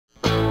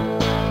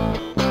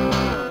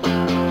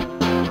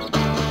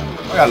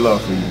got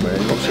love for you,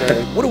 man. You know what I'm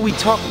saying? What are we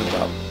talking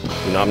about?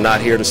 You know, I'm not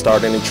here to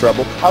start any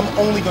trouble. I'm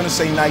only going to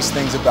say nice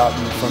things about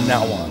you from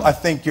now on. I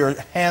think you're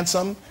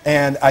handsome,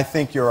 and I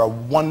think you're a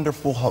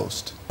wonderful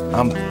host.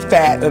 I'm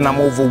fat and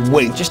I'm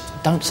overweight. Just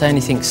don't say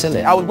anything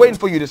silly. I was waiting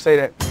for you to say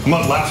that. I'm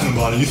not laughing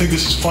about it. You think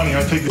this is funny?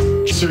 I take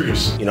it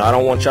serious. You know, I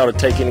don't want y'all to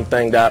take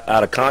anything out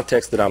of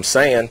context that I'm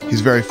saying.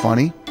 He's very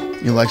funny.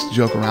 He likes to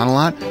joke around a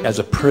lot. As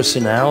a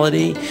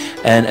personality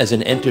and as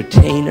an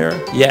entertainer,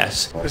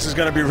 yes. This is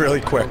going to be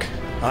really quick.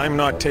 I'm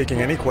not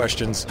taking any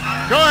questions. Go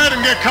ahead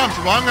and get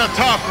comfortable. I'm going to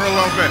talk for a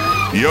little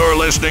bit. You're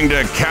listening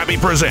to Cabbie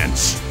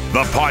Presents,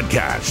 the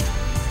podcast.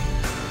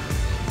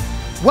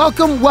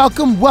 Welcome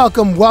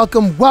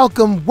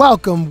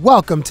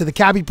to the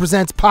Cabbie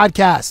Presents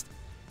podcast.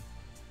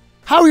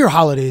 How are your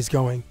holidays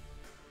going?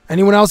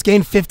 Anyone else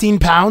gained 15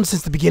 pounds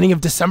since the beginning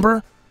of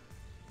December?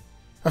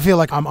 I feel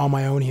like I'm on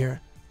my own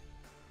here.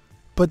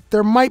 But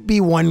there might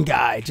be one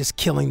guy just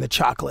killing the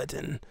chocolate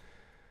and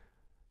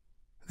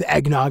the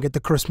eggnog at the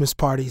Christmas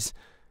parties.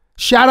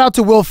 Shout out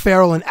to Will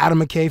Ferrell and Adam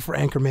McKay for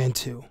Anchorman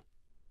 2.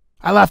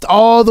 I laughed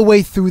all the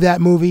way through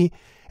that movie,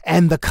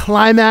 and the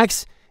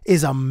climax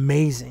is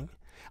amazing.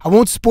 I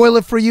won't spoil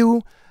it for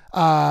you,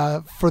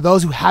 for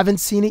those who haven't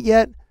seen it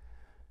yet,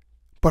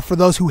 but for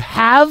those who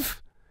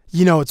have,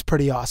 you know it's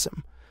pretty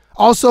awesome.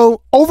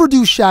 Also,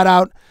 overdue shout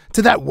out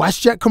to that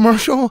WestJet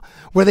commercial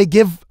where they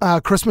give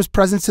Christmas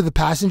presents to the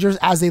passengers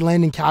as they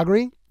land in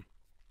Calgary.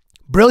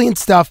 Brilliant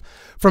stuff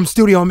from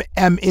Studio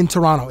M in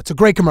Toronto. It's a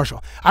great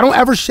commercial. I don't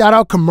ever shout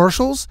out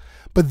commercials,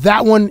 but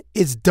that one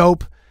is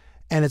dope,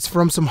 and it's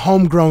from some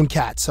homegrown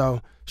cats,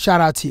 so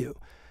shout out to you.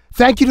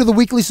 Thank you to the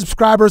weekly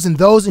subscribers and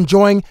those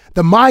enjoying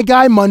the My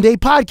Guy Monday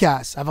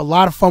podcast. I have a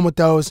lot of fun with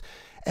those,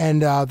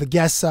 and the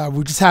guests,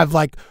 we just have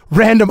like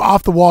random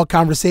off-the-wall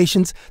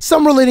conversations,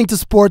 some relating to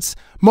sports,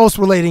 most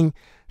relating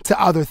to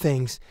other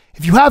things.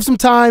 If you have some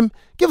time,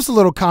 give us a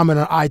little comment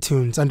on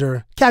iTunes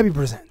under Cabbie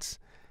Presents.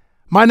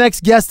 My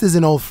next guest is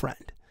an old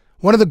friend,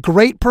 one of the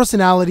great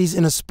personalities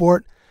in a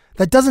sport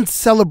that doesn't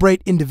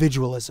celebrate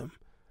individualism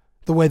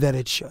the way that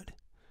it should.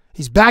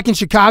 He's back in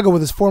Chicago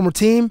with his former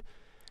team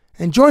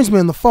and joins me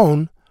on the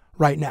phone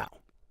right now.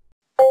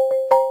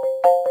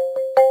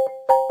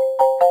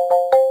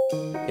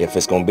 If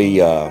it's going to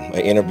be an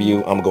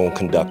interview, I'm going to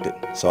conduct it.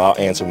 So I'll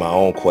answer my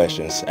own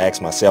questions,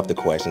 ask myself the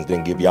questions,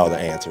 then give y'all the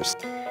answers.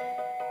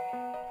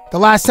 The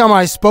last time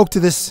I spoke to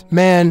this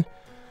man,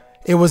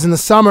 it was in the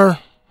summer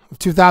of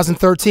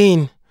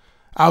 2013.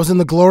 I was in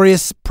the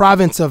glorious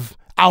province of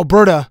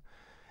Alberta,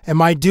 and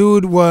my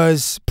dude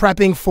was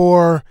prepping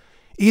for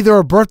either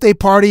a birthday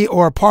party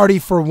or a party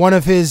for one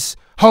of his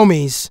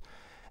homies,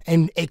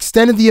 and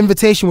extended the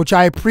invitation, which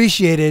I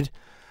appreciated,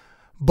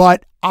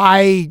 but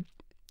I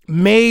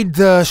made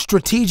the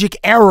strategic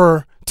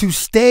error to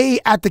stay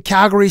at the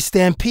Calgary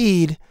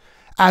Stampede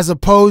as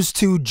opposed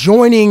to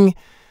joining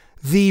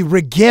the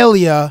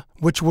regalia,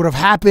 which would have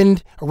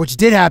happened, or which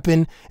did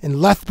happen, in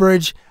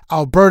Lethbridge,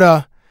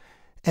 Alberta.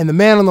 And the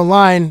man on the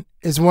line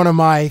is one of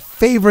my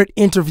favorite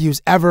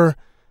interviews ever.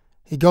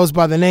 He goes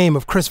by the name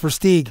of Kris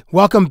Versteeg.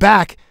 Welcome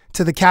back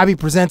to the Cabbie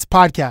Presents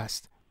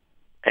podcast.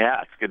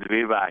 Yeah, it's good to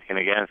be back. And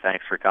again,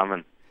 thanks for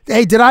coming.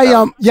 Hey, did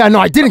I, yeah, no,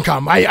 I didn't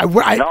come. No,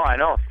 I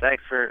know.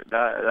 Thanks for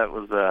that. That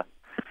was a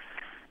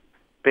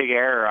big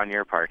error on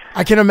your part.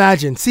 I can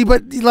imagine. See,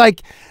 but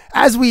like,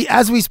 as we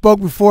spoke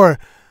before,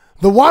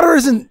 the water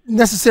isn't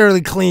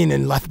necessarily clean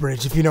in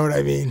Lethbridge, if you know what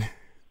I mean.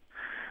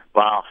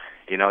 Well,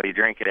 you know, you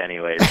drink it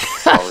anyways.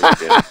 Always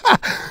do.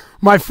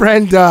 My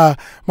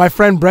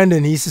friend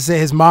Brendan, he used to say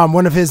his mom,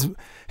 one of his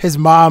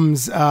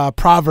mom's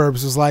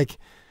proverbs was like,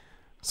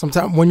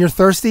 sometimes when you're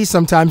thirsty,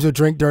 sometimes you'll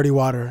drink dirty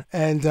water.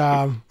 And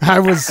I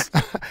was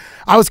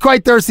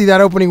quite thirsty that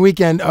opening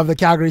weekend of the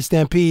Calgary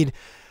Stampede,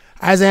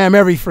 as I am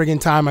every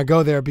friggin' time I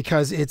go there,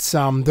 because it's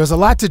there's a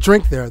lot to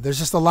drink there. There's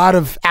just a lot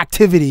of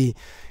activity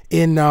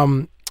in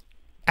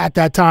at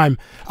that time.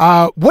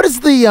 What's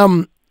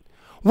the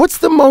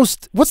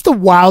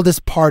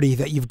wildest party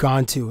that you've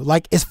gone to?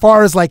 Like, as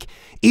far as like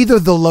either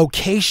the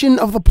location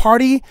of the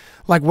party,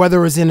 like whether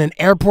it was in an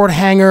airport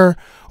hangar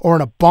or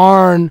in a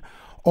barn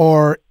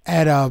or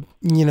at a,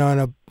 you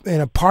know,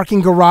 in a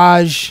parking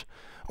garage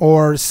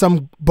or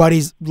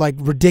somebody's like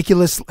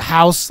ridiculous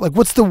house. Like,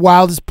 what's the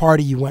wildest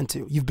party you've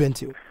been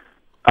to?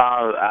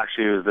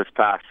 Actually, it was this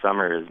past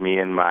summer. It was me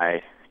and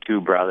my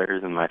two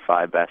brothers and my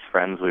 5 best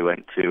friends. We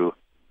went to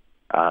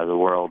the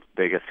world's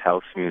biggest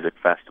house music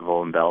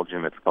festival in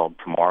Belgium. It's called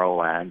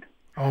Tomorrowland.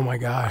 Oh my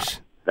gosh.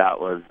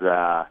 That was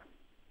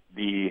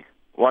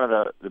one of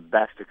the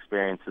best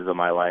experiences of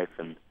my life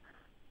and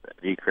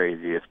the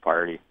craziest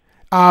party.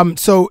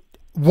 So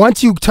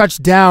once you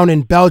touched down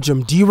in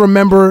Belgium, do you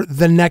remember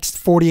the next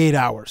 48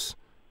 hours?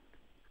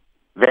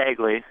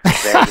 Vaguely,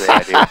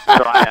 I do.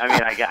 So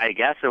I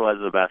guess it was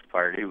the best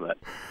party, but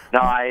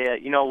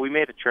no, we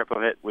made a trip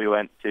of it. We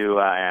went to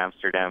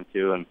Amsterdam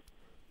too, and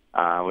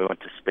we went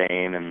to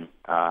Spain, and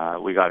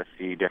we got to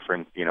see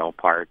different,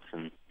 parts,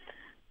 and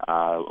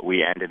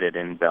we ended it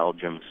in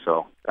Belgium.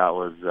 So that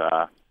was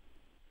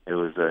it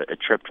was a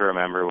trip to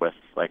remember with,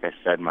 like I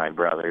said, my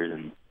brothers,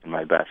 and and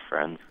my best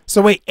friends.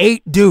 So wait,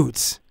 8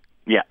 dudes.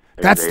 Yeah.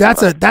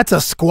 That's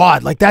a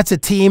squad. Like, that's a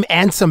team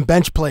and some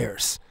bench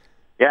players.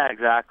 Yeah,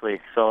 exactly.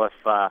 So if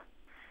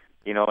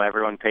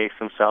everyone paced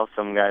themselves,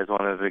 some guys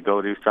wanted to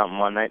go do something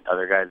one night,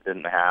 other guys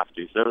didn't have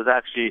to. So it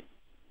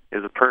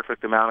was a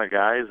perfect amount of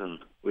guys, and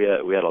we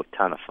had a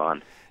ton of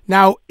fun.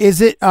 Now,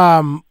 is it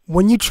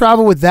when you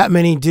travel with that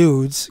many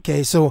dudes?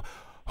 Okay, so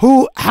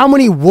how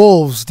many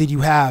wolves did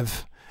you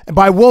have? And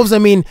by wolves, I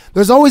mean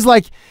there's always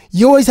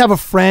you always have a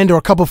friend or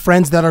a couple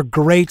friends that are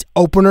great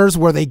openers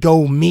where they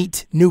go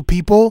meet new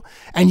people,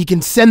 and you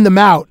can send them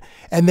out,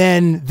 and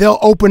then they'll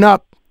open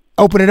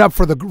it up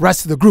for the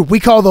rest of the group. We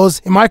call those,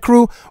 in my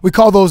crew, we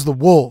call those the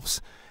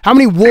wolves. How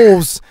many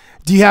wolves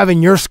do you have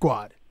in your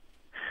squad?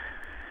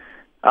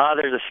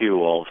 There's a few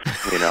wolves.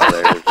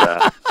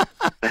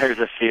 There's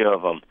a few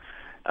of them.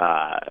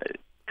 A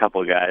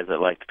couple guys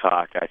that like to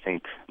talk. I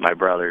think my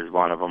brother's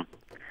one of them.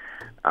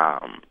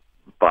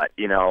 But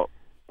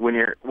when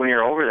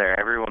you're over there,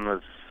 everyone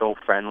was so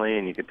friendly,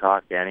 and you could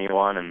talk to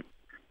anyone. And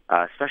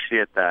especially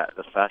at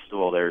the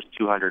festival, there's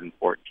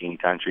 214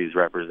 countries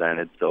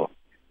represented, so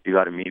you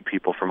got to meet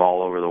people from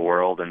all over the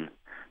world, and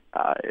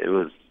it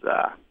was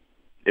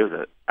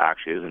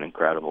an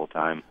incredible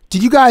time.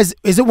 Did you guys?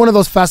 Is it one of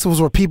those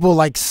festivals where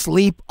people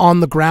sleep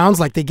on the grounds,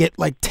 like they get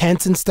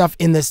tents and stuff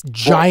in this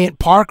giant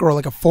park or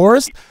like a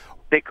forest?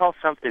 They call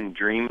something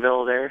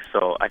Dreamville there,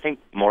 so I think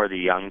more of the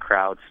young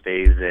crowd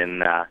stays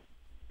in.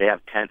 They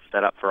have tents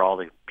set up for all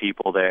the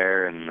people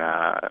there, and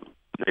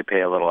they pay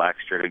a little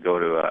extra to go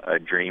to a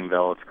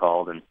Dreamville, it's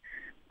called. And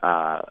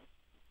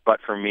but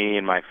for me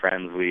and my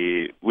friends,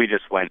 we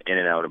just went in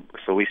and out of.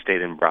 So we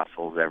stayed in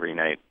Brussels every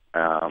night.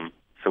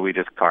 So we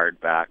just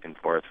carred back and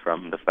forth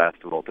from the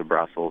festival to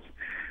Brussels.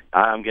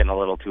 I'm getting a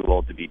little too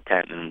old to be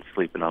tenting and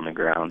sleeping on the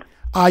ground.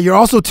 You're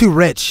also too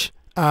rich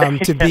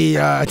to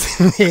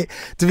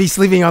be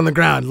sleeping on the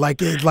ground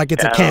like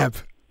it's a camp.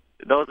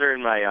 Those are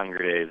in my younger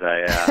days.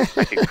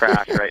 I could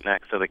crash right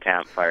next to the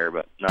campfire,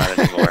 but not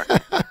anymore.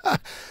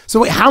 So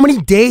wait, how many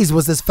days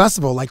was this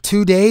festival?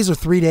 2 days or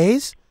 3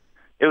 days?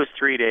 It was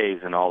 3 days,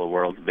 and all the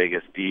world's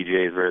biggest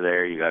DJs were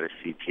there. You got to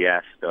see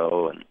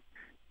Tiesto and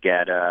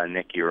Guetta,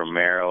 Nicky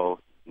Romero,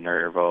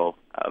 Nervo,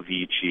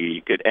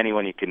 Avicii.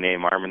 Anyone you could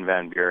name, Armin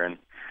van Buuren.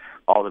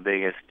 All the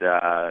biggest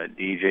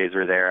DJs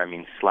were there. I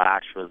mean,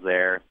 Slash was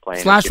there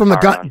playing. Slash from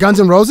the Guns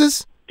N'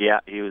 Roses?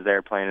 Yeah, he was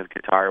there playing his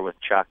guitar with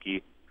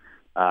Chucky.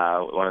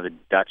 One of the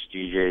Dutch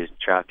DJs,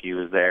 Chucky,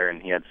 was there,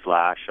 and he had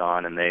Slash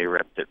on, and they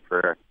ripped it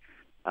for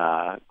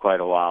quite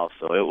a while.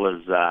 So it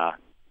was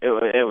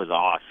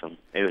awesome.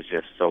 It was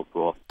just so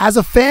cool. As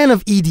a fan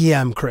of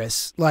EDM,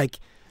 Kris,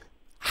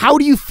 how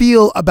do you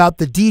feel about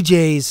the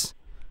DJs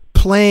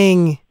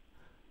playing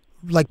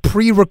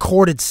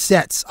pre-recorded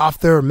sets off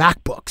their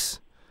MacBooks?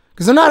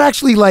 Because they're not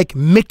actually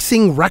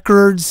mixing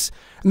records,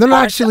 and they're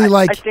not actually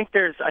I think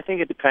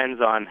it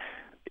depends on.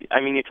 I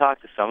mean, you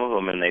talk to some of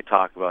them, and they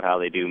talk about how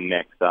they do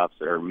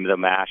mix-ups or the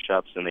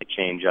mash-ups, and they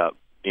change up,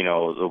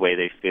 the way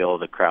they feel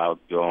the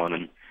crowd's going.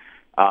 And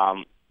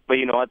but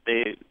you know what?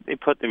 They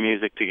put the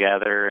music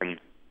together, and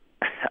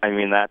I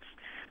mean that's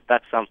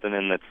something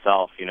in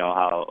itself.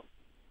 How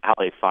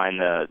they find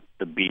the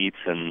beats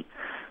and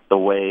the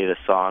way the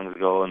songs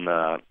go, and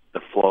the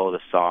flow of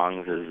the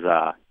songs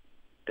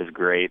is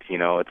great.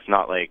 It's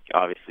not like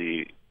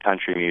obviously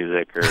country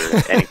music or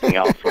anything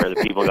else where the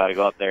people got to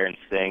go up there and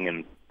sing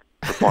and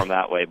perform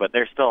that way, but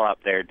they're still up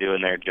there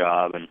doing their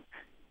job and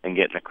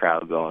getting the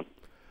crowd going.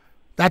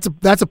 That's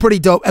a pretty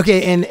dope.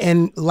 Okay,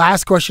 and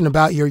last question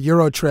about your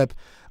Euro trip.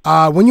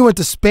 When you went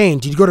to Spain,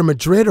 did you go to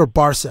Madrid or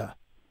Barca?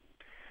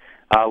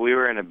 We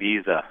were in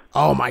Ibiza.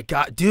 Oh my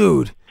God,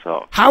 dude!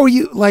 So how are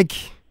you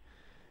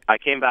I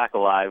came back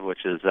alive,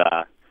 which is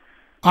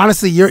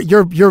honestly,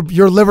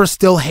 your liver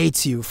still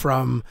hates you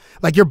from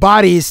your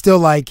body is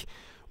still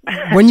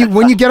when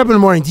you get up in the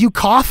morning, do you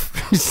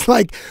cough? It's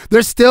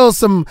there's still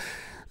some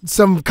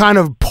kind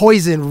of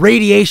poison,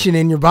 radiation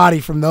in your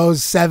body from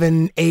those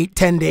 7, 8,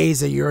 10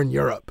 days that you're in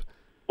Europe.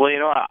 Well,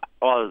 I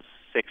was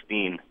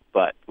 16,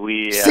 but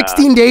we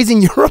 16 days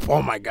in Europe.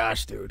 Oh my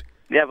gosh, dude.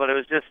 Yeah, but it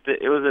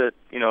was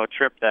a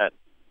trip that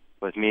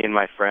with me and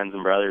my friends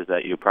and brothers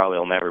that you probably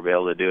will never be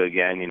able to do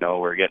again.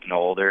 We're getting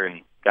older,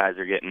 and guys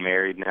are getting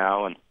married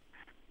now, and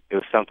it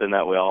was something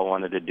that we all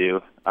wanted to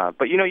do.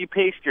 But you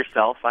paced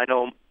yourself. I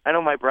know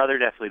my brother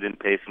definitely didn't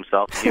pace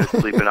himself. He was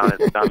sleeping on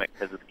his stomach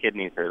because his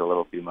kidneys hurt a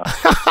little too much.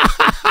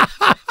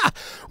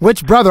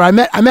 Which brother? I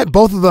met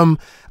both of them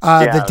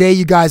the day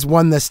you guys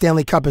won the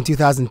Stanley Cup in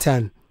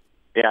 2010.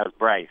 Yeah, it was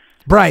Bryce.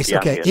 Bryce,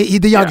 okay. He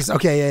the youngest. Yeah.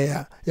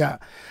 Okay, yeah.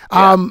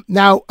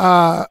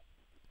 Now,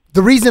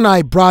 the reason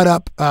I brought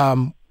up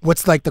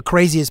what's the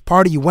craziest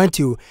party you went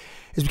to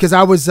is because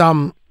I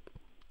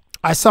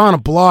saw on a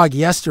blog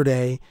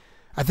yesterday,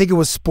 I think it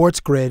was Sports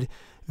Grid,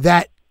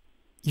 that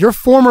your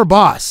former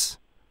boss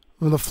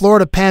from the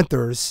Florida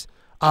Panthers,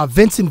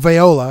 Vincent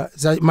Viola,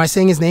 am I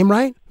saying his name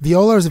right?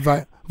 Viola or is it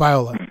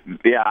Viola?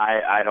 Yeah,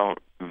 I don't.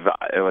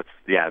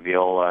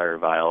 Viola or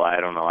Viola. I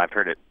don't know. I've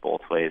heard it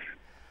both ways.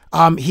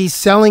 He's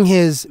selling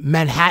his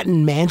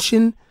Manhattan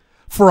mansion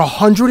for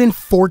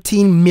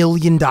 $114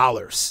 million.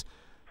 That's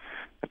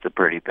a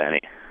pretty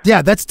penny.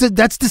 Yeah, that's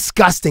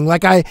disgusting.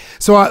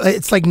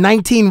 It's like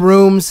 19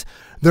 rooms.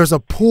 There's a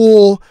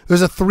pool.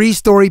 There's a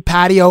 3-story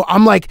patio.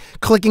 I'm like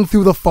clicking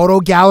through the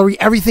photo gallery.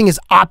 Everything is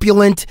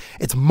opulent.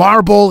 It's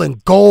marble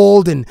and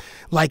gold and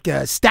like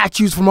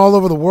statues from all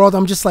over the world.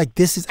 I'm just like,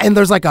 this seems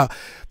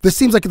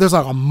like there's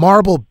like a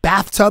marble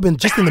bathtub and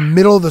just in the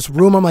middle of this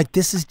room. I'm like,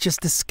 this is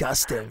just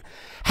disgusting.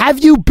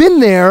 Have you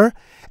been there?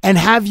 And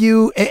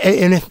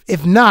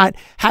if not,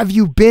 have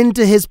you been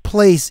to his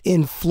place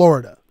in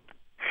Florida?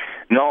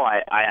 No,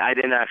 I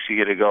didn't actually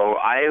get to go.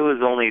 I was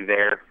only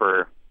there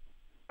for,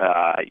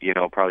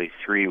 probably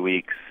 3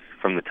 weeks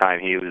from the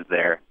time he was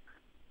there.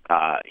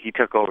 He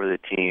took over the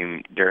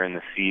team during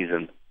the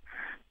season.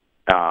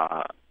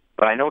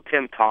 But I know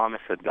Tim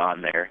Thomas had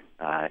gone there.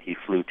 He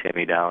flew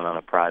Timmy down on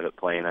a private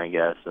plane, I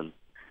guess, and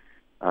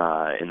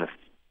I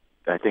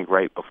think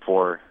right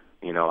before,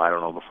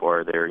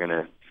 before they were going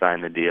to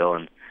sign the deal,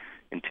 and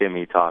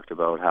Timmy talked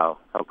about how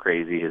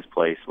crazy his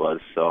place was.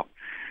 So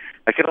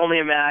I could only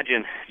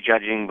imagine,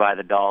 judging by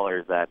the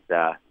dollars that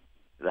the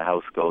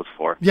house goes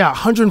for. Yeah,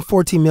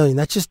 $114 million.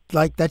 That's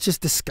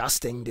just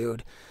disgusting,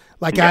 dude.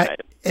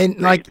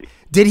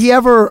 Did he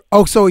ever?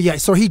 Oh, so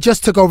he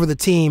just took over the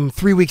team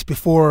 3 weeks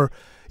before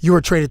you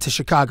were traded to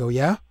Chicago.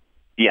 Yeah.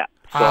 Yeah.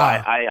 So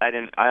I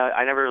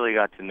never really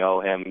got to know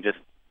him. Just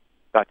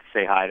got to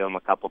say hi to him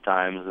a couple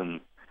times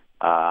and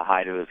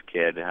hi to his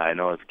kid. I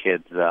know his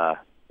kid's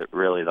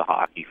really the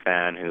hockey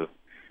fan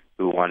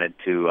who wanted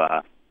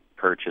to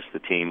purchase the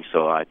team.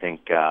 So I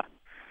think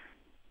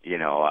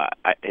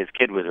his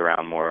kid was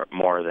around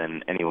more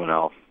than anyone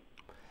else.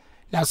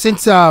 Now,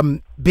 since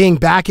being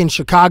back in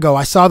Chicago,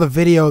 I saw the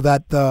video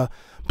that the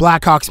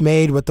Blackhawks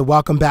made with the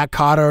welcome back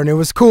Cotter, and it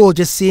was cool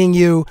just seeing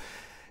you,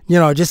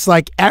 just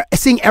like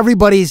seeing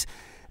everybody's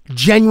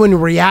genuine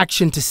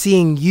reaction to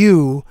seeing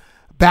you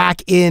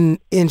back in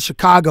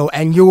Chicago.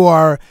 And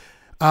you're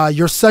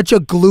such a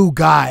glue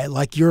guy.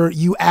 Like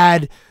you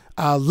add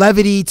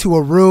levity to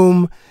a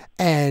room,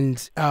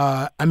 and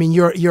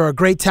you're a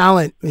great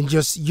talent, and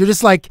you're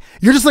just like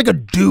a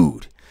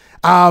dude.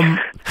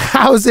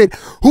 How's it?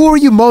 Who are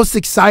you most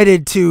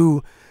excited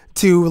to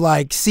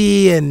like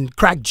see and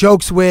crack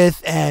jokes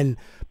with and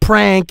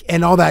prank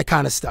and all that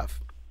kind of stuff?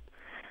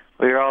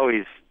 Well,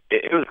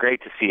 it was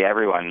great to see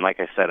everyone. Like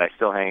I said, I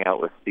still hang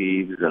out with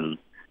Thieves and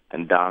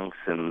Dunks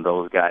and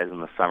those guys in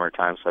the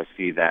summertime, so I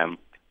see them.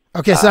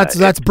 Okay, so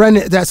that's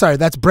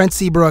Brent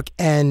Seabrook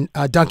and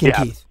Duncan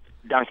Keith.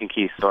 Duncan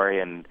Keith,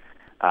 sorry, and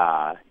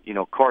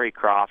Corey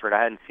Crawford.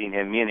 I hadn't seen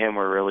him. Me and him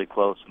were really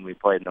close when we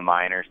played in the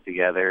minors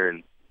together,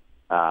 and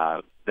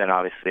then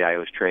obviously I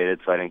was traded,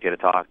 so I didn't get to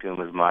talk to him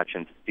as much,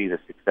 and to see the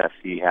success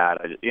he had,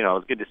 it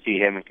was good to see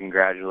him and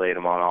congratulate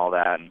him on all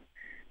that,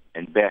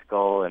 and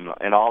Bickle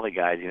and all the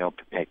guys,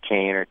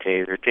 Kane or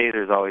Taser.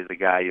 Taser's always the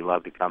guy you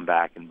love to come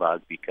back and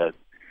bug because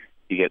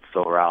he gets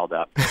so riled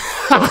up.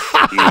 So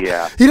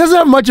he doesn't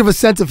have much of a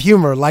sense of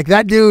humor. Like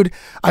that dude,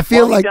 I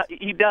feel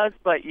he does,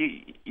 but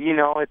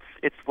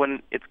it's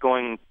when it's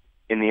going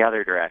in the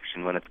other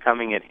direction. When it's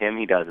coming at him,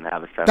 he doesn't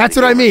have a sense. That's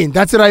what I mean.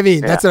 That's what I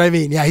mean. Yeah. That's what I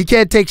mean. Yeah, he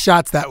can't take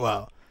shots that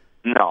well.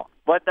 No,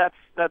 but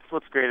that's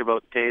what's great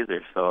about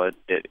Taser. So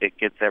it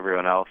gets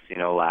everyone else,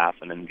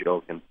 laughing and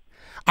joking.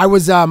 I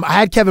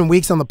had Kevin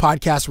Weeks on the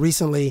podcast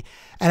recently,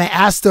 and I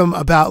asked him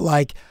about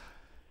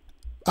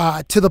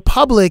to the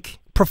public,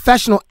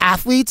 professional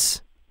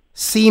athletes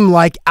seem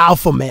like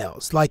alpha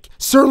males, like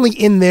certainly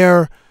in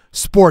their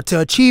sport to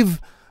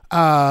achieve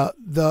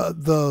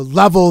the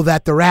level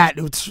that they're at.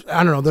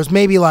 I don't know. There's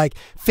maybe like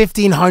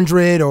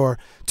 1,500 or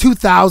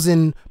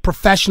 2,000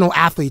 professional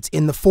athletes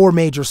in the 4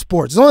 major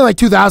sports. There's only like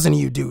 2,000 of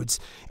you dudes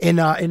in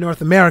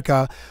North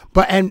America.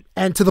 But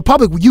and to the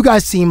public, you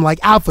guys seem like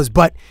alphas.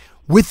 But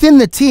within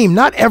the team,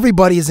 not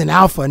everybody is an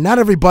alpha. Not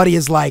everybody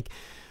is like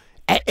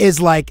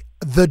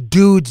the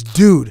dude's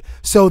dude.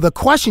 So the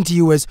question to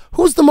you is,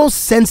 who's the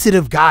most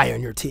sensitive guy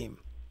on your team?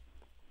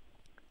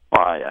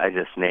 Well, I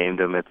just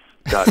named him. It's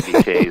got to be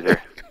Taser.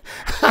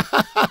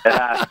 It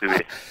has to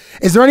be.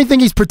 Is there anything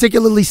he's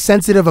particularly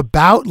sensitive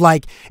about?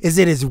 Like, is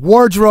it his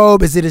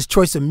wardrobe? Is it his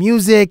choice of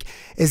music?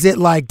 Is it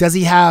like, does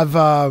he have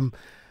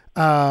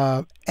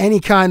any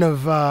kind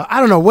of I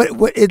don't know,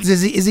 what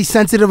is he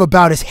sensitive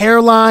about his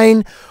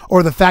hairline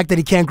or the fact that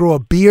he can't grow a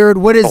beard?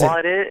 What is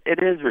it?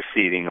 It is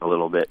receding a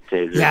little bit,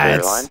 Taser's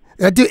hairline.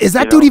 Is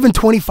that dude even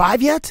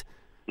 25 yet?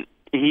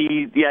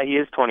 He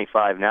is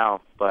 25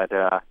 now, but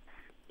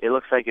it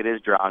looks like it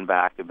is drawn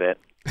back a bit.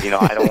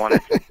 I don't want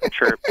to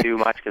chirp too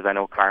much because I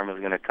know Karma's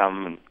going to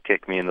come and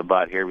kick me in the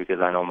butt here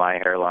because I know my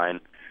hairline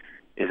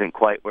isn't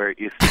quite where it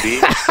used to be.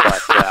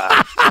 But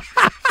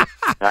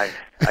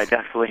I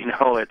definitely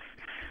know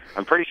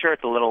I'm pretty sure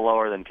it's a little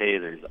lower than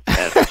Taser's,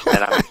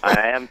 and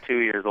I am 2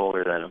 years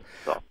older than him.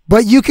 So.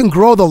 But you can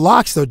grow the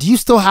locks, though. Do you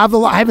still have the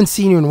locks? I haven't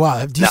seen you in a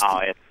while.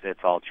 No, it's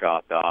all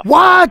chopped off.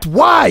 What?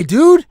 Why,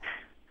 dude?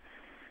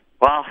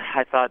 Well,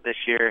 I thought this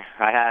year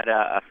I had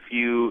a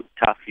few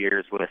tough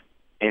years with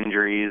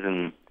injuries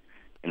and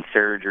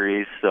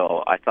surgeries,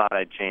 so I thought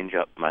I'd change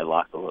up my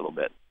luck a little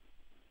bit.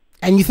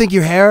 And you think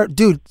your hair,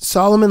 dude?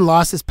 Solomon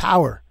lost his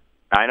power.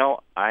 I know.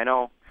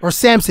 Or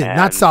Samson, And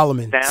not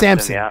Solomon.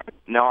 Samson. Yeah.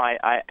 No,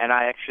 I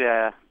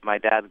actually, my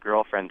dad's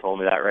girlfriend told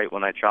me that right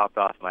when I chopped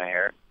off my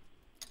hair.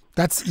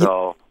 That's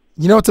so.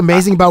 You know what's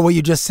amazing about what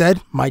you just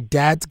said? My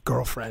dad's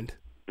girlfriend.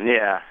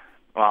 Yeah.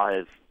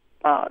 Well,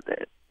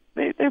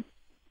 they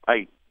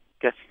I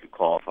guess you could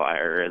qualify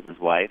her as his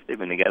wife. They've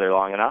been together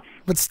long enough.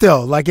 But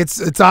still, like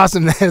it's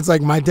awesome that it's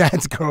like my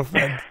dad's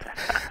girlfriend.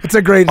 It's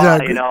a great.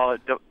 You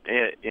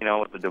know,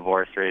 with the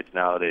divorce rates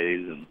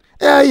nowadays. And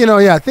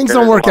yeah, things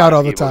don't work out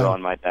all the time.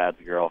 On my dad's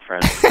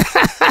girlfriend.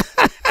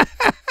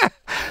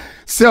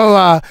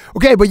 So,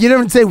 okay, but you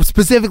didn't say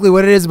specifically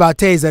what it is about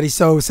Toews that he's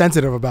so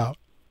sensitive about.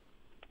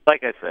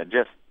 Like I said,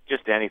 just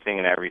anything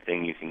and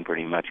everything you can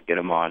pretty much get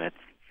him on. It's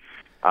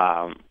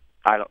I'm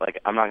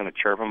not going to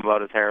chirp him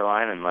about his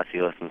hairline unless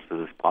he listens to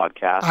this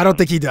podcast. I don't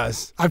think he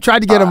does. I've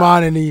tried to get him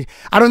on, and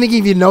I don't think he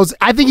even knows.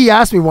 I think he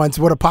asked me once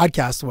what a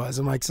podcast was.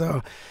 I'm like,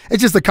 so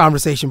it's just a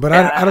conversation, but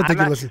I don't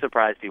think he listens. I'm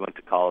surprised he went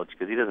to college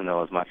because he doesn't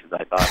know as much as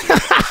I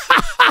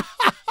thought.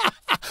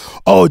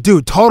 Oh,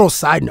 dude, total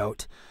side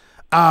note.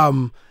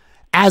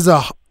 As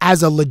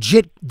a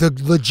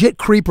legit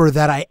creeper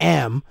that I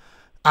am,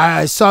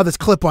 I saw this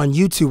clip on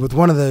YouTube with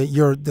one of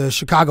the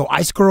Chicago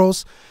ice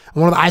girls.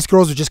 And one of the ice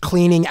girls was just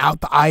cleaning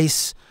out the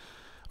ice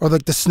or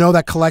like the snow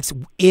that collects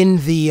in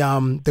the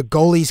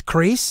goalie's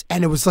crease,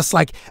 and it was just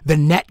like the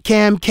net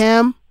cam.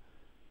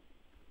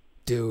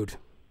 Dude.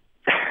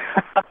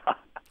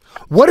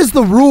 What is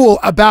the rule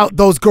about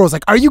those girls?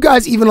 Like, are you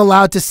guys even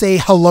allowed to say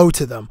hello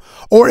to them?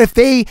 Or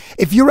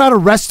if you're at a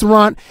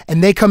restaurant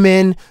and they come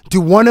in,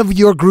 do one of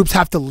your groups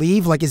have to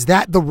leave? Like, is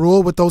that the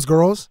rule with those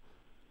girls?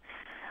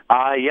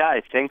 Yeah,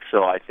 I think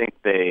so. I think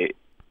they,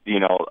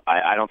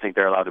 I don't think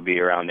they're allowed to be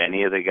around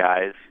any of the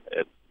guys.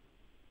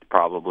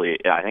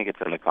 I think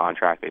it's in the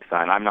contract they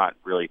signed. I'm not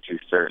really too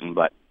certain,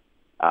 but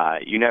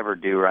you never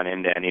do run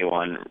into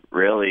anyone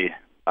really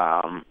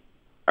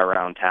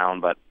around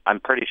town, but I'm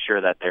pretty sure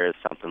that there is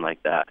something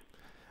like that.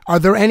 Are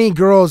there any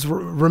girls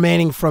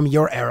remaining from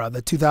your era,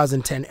 the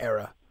 2010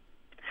 era?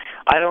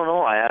 I don't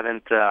know. I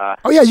haven't.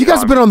 Oh yeah, you guys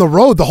have been on the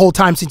road the whole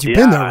time since you've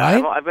been there,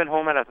 right? I've been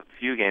home at a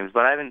few games,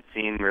 but I haven't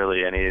seen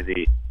really any of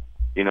the,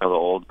 the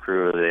old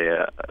crew of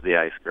the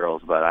Ice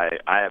Girls. But I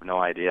have no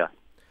idea.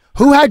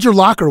 Who had your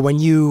locker when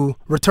you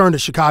returned to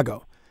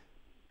Chicago?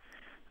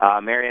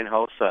 Marian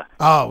Hossa.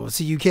 Oh,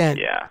 so you can't.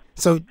 Yeah.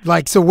 So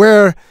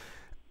where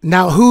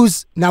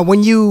now?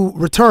 When you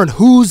returned,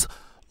 whose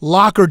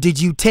locker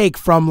did you take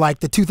from like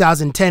the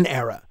 2010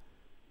 era?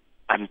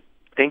 I'm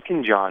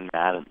thinking John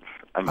Madden's.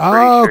 I'm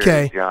pretty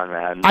sure it's John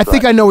Madden. I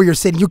think I know where you're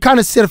sitting. You kind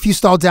of sit a few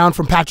stalls down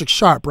from Patrick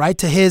Sharp, right?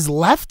 To his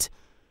left?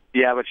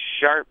 Yeah, but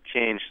Sharp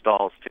changed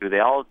stalls too. They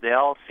all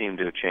seem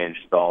to have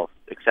changed stalls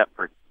except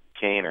for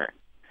Kaner.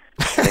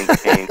 I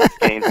think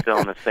Kane's still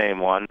in the same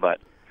one,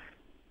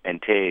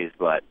 and Toews,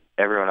 but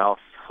everyone else,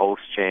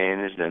 host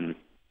changed, and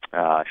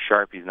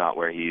Sharpie's not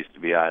where he used to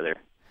be either.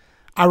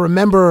 I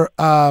remember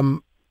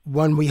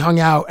when we hung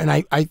out,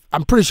 and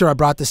I'm pretty sure I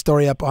brought this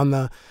story up on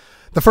the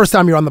first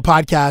time you were on the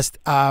podcast,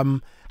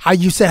 how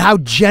you said how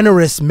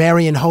generous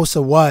Marian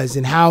Hossa was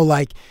and how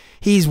like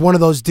he's one of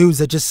those dudes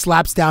that just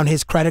slaps down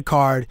his credit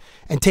card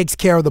and takes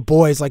care of the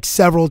boys like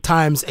several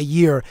times a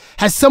year.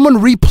 Has someone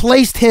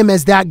replaced him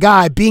as that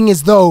guy, being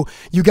as though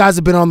you guys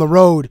have been on the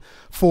road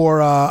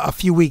for a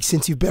few weeks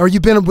since you've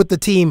been with the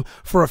team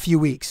for a few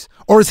weeks?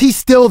 Or is he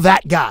still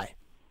that guy?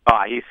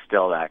 Oh, he's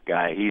still that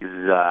guy. He's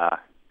a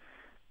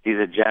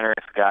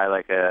generous guy,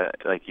 like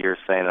you were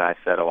saying and I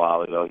said a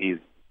while ago. He's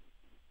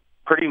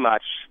pretty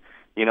much,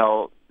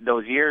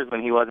 those years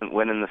when he wasn't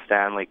winning the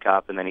Stanley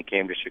Cup and then he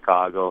came to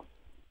Chicago,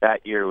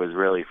 that year was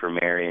really for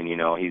Marian.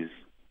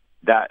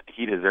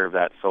 He deserved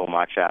that so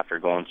much after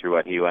going through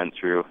what he went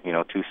through.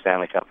 2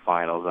 Stanley Cup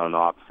finals on the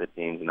opposite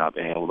teams and not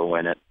being able to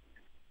win it.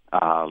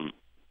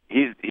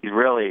 He's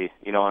really,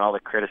 and all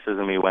the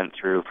criticism he went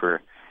through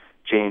for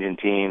changing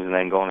teams and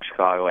then going to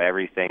Chicago,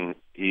 everything.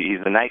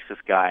 He's the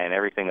nicest guy, and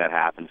everything that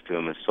happens to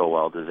him is so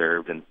well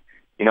deserved. And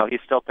he's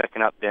still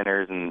picking up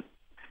dinners and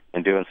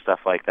doing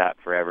stuff like that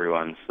for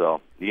everyone. So,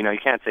 you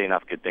can't say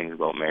enough good things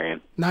about Marian.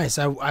 Nice.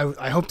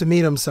 I hope to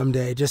meet him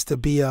someday just to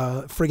be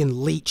a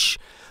friggin' leech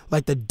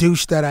like the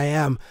douche that I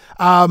am.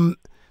 I've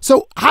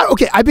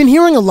been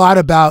hearing a lot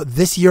about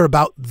this year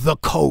about the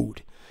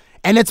code.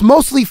 And it's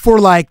mostly for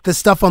like the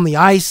stuff on the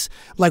ice,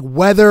 like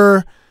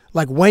whether,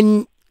 like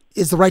when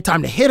is the right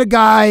time to hit a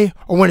guy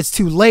or when it's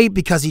too late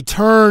because he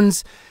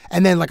turns.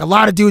 And then like a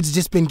lot of dudes have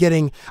just been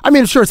getting,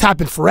 I'm sure it's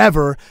happened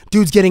forever,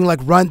 dudes getting like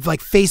run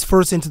like face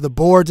first into the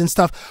boards and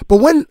stuff. But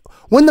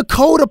when the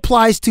code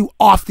applies to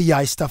off the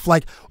ice stuff,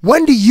 like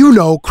when do you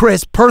know,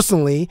 Kris,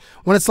 personally,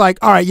 when it's like,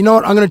 all right, you know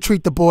what, I'm going to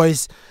treat the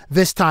boys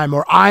this time,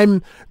 or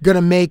I'm going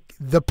to make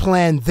the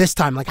plan this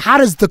time. Like how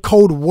does the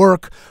code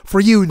work for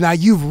you? Now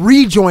you've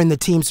rejoined the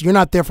team, so you're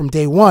not there from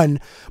day one,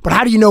 but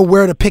how do you know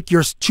where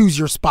to choose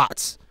your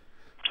spots?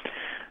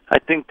 I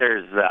think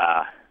there's,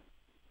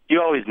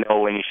 you always know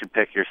when you should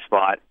pick your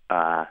spot,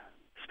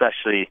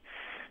 especially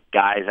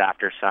guys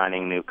after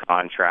signing new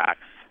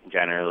contracts.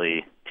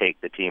 generally take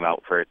the team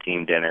out for a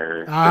team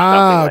dinner or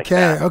something like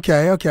that.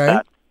 Okay.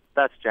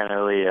 That's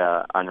generally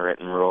an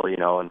unwritten rule,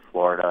 in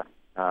Florida.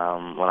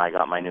 When I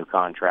got my new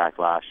contract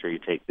last year, you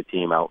take the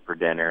team out for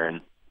dinner,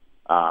 and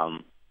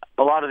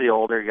a lot of the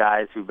older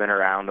guys who've been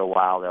around a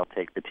while, they'll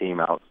take the team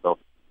out. So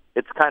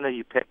it's kind of,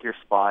 you pick your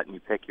spot and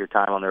you pick your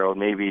time on the road.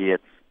 Maybe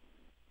it's,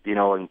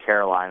 in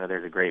Carolina,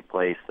 there's a great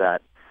place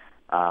that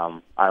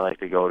I like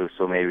to go to,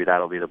 so maybe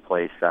that'll be the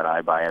place that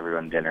I buy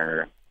everyone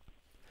dinner,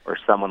 or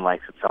someone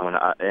likes it, someone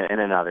in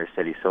another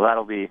city. So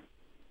that'll be,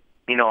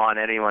 on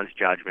anyone's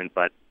judgment,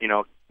 but,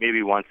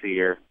 maybe once a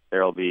year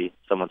there'll be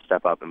someone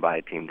step up and buy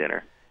a team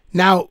dinner.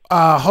 Now,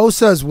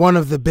 Hossa is one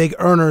of the big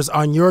earners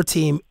on your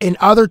team. On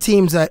other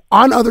teams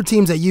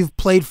that you've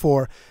played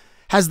for,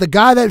 has the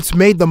guy that's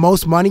made the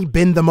most money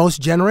been the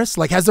most generous?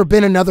 Like, has there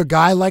been another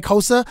guy like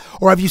Hossa,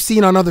 or have you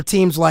seen on other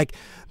teams like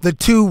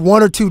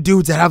one or two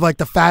dudes that have like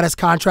the fattest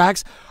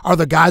contracts are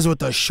the guys with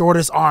the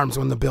shortest arms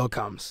when the bill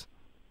comes?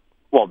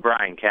 Well,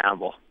 Brian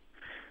Campbell,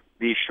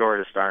 the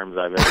shortest arms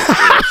I've ever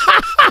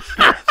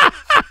seen.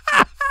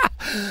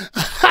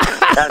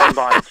 Hasn't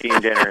bought a team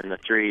dinner in the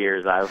 3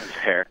 years I was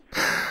there.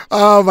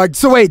 Oh my!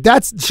 So wait,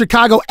 that's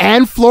Chicago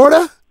and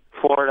Florida?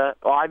 Florida.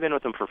 Oh, I've been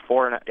with him for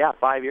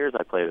 5 years.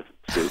 I played with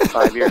Stu.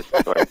 5 years.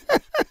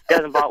 He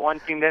hasn't bought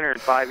one team dinner in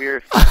 5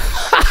 years.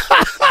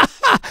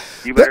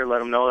 You better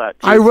let him know that.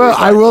 I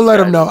will let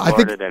him know.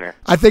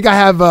 I think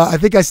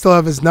I still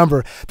have his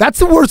number. That's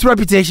the worst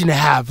reputation to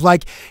have.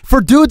 Like,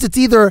 for dudes, it's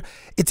either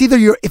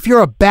if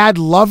you're a bad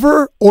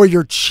lover or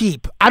you're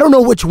cheap. I don't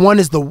know which one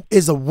is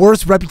the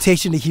worst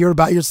reputation to hear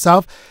about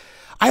yourself.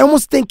 I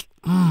almost think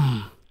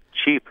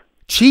cheap.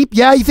 Cheap?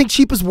 Yeah, you think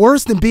cheap is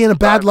worse than being a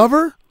bad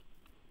lover?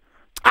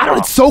 I don't.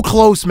 It's so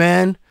close,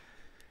 man.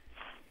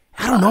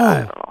 I don't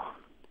know.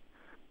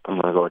 I'm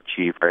gonna go with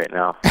cheap right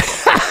now.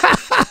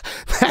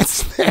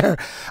 That's fair.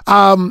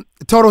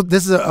 Total.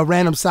 This is a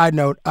random side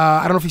note.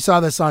 I don't know if you saw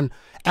this on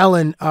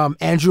Ellen.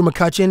 Andrew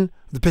McCutcheon,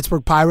 the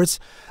Pittsburgh Pirates.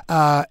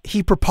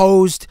 He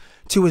proposed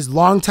to his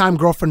longtime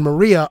girlfriend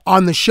Maria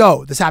on the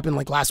show. This happened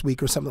like last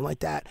week or something like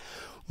that.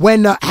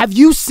 When have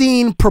you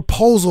seen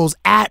proposals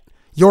at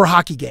your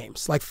hockey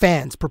games, like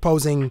fans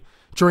proposing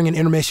during an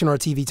intermission or a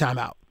TV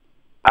timeout?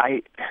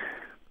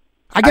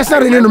 I guess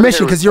not an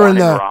intermission because you're in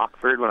the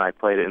Rockford when I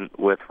played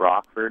with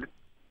Rockford,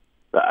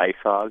 the Ice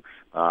Hogs.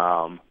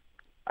 I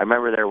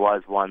remember there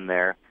was one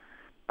there.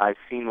 I've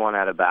seen one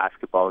at a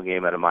basketball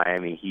game at a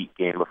Miami Heat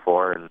game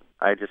before, and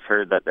I just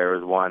heard that there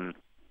was one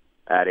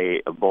at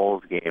a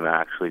Bulls game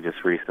actually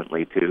just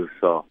recently too.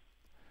 So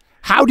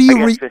how do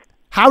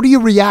you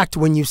react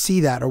when you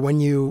see that or when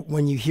you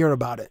hear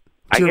about it?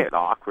 I get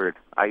awkward.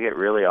 I get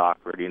really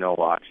awkward,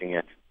 watching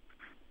it.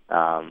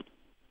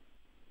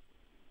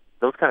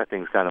 Those kind of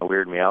things kind of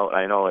weird me out.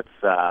 I know it's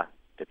a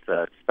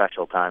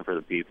special time for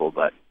the people,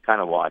 but kind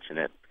of watching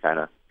it kind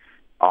of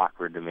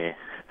awkward to me.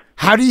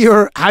 How do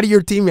your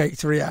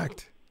teammates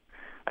react?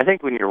 I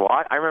think when you're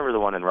I remember the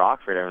one in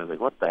Rockford. Everyone's like,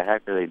 "What the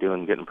heck are they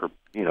doing getting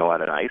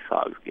at an Ice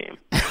Hogs game?"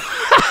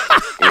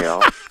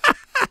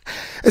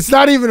 It's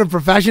not even a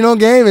professional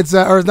game. It's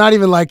not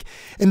even like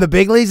in the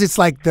big leagues. It's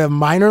like the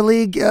minor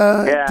league. Team.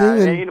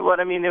 And you know what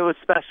I mean. It was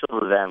special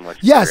to them, which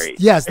yes, is great.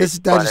 Yes,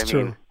 that is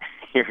true.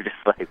 You're just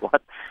like,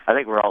 what? I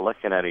think we're all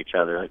looking at each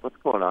other like, what's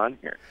going on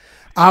here?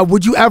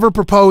 Would you ever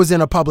propose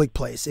in a public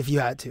place if you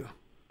had to?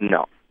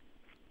 No.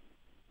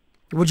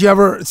 Would you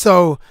ever?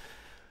 So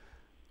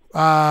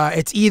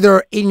it's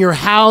either in your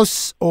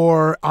house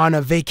or on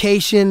a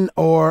vacation,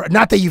 or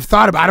not that you've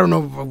thought about. I don't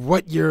know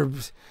what you're.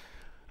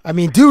 I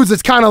mean, dudes,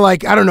 it's kind of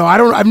like, I don't know.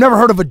 I've never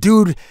heard of a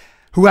dude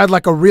who had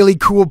like a really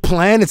cool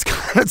plan. It's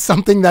kind of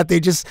something that they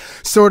just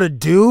sort of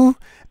do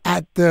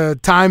at the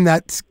time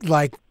that's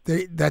like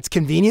that's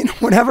convenient,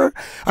 whatever.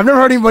 I've never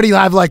heard anybody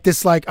have like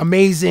this like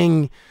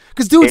amazing.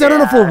 Because dudes, I don't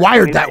know if we're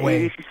wired that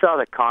way. You saw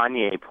the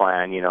Kanye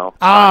plan,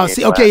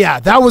 okay, yeah,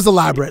 that was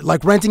elaborate.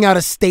 Like renting out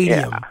a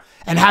stadium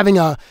and having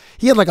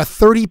he had like a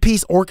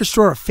 30-piece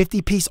orchestra or a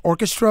 50-piece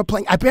orchestra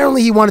playing.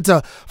 Apparently, he wanted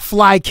to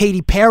fly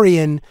Katy Perry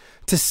in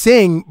to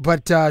sing,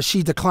 but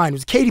she declined. It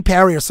was Katy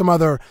Perry or some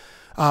other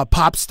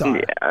pop star.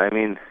 Yeah, I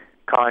mean,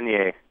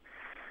 Kanye.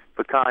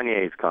 But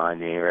Kanye's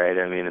Kanye, right?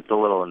 I mean, it's a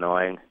little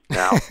annoying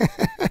now.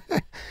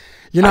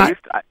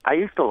 I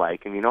used to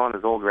like him, on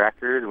his old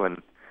record when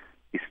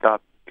he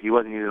stopped. He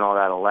wasn't using all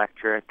that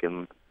electric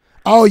and.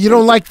 Oh, you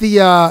don't like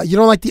the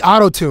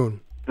auto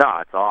tune? No,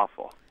 it's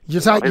awful.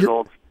 His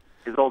old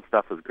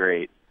stuff was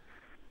great.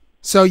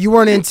 So you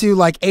weren't into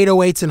like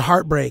 808s and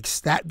Heartbreaks,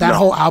 that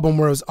whole album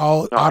where it was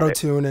all auto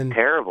tune and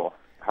terrible.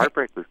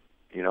 Heartbreak was,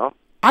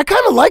 I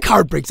kind of like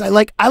Heartbreaks. I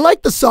like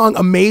the song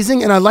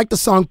Amazing and I like the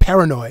song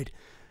Paranoid.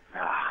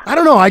 I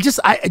don't know. I just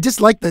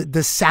like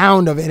the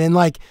sound of it, and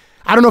like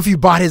I don't know if you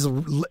bought his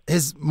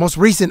most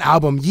recent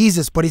album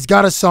Yeezus, but he's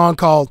got a song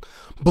called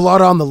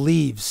Blood on the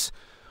Leaves,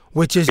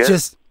 which is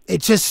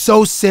it's just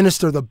so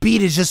sinister. The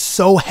beat is just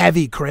so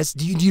heavy. Kris,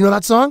 do you know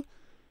that song?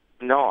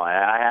 No,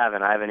 I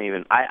haven't. I haven't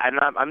even.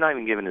 I'm not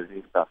even giving his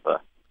new stuff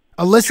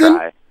a listen.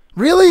 Try.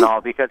 Really?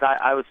 No, because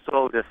I was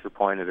so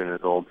disappointed in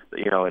his old,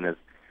 in his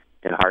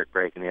and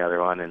Heartbreak in the other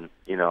one, and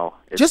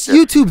it's just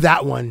YouTube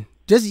that one.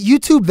 Just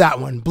YouTube that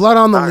one, Blood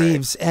on the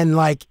Leaves, and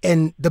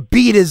the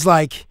beat is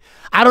like,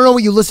 I don't know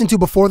what you listen to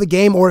before the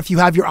game, or if you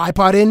have your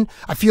iPod in.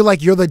 I feel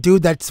like you're the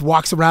dude that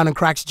walks around and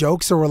cracks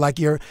jokes, or like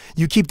you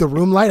keep the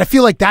room light. I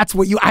feel like that's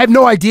what I have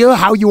no idea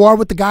how you are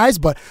with the guys,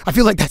 but I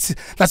feel like that's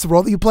the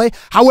role that you play.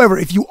 However,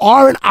 if you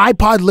are an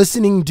iPod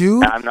listening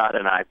dude, I'm not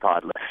an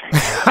iPod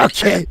listening.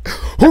 Okay,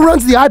 who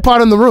runs the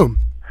iPod in the room?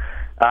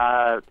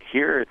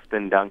 Here it's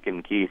been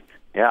Duncan Keith.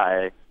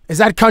 Yeah. Is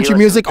that country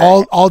music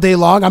all day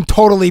long? I'm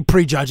totally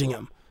prejudging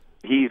him.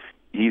 He's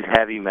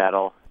heavy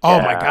metal. Oh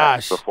my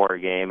gosh! Before a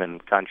game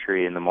and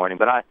country in the morning,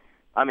 but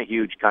I'm a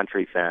huge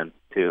country fan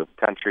too.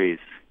 Country's,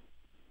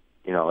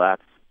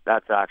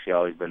 that's actually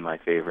always been my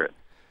favorite.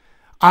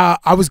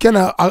 I was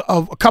gonna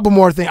a couple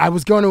more things. I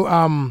was going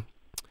to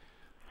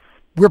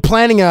we're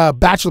planning a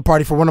bachelor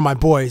party for one of my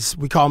boys.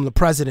 We call him the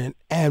president,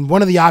 and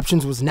one of the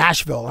options was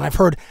Nashville, and I've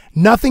heard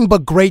nothing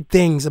but great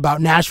things about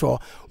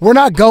Nashville. We're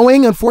not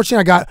going,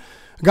 unfortunately. I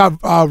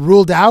got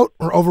ruled out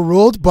or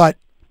overruled, but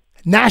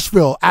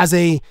Nashville as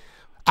a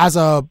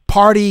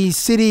party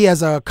city,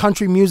 as a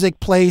country music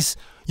place,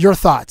 your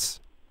thoughts?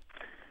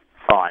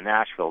 Oh,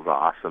 Nashville's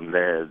awesome.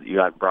 You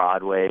got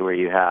Broadway, where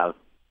you have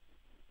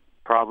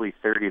probably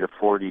 30 to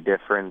 40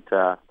 different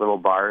little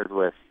bars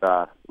with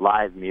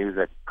live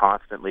music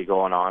constantly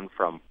going on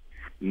from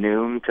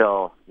noon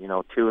till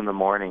 2 in the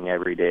morning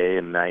every day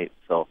and night.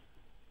 So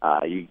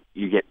you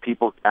get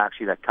people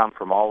actually that come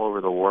from all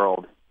over the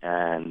world,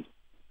 and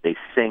they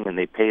sing, and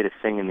they pay to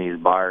sing in these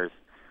bars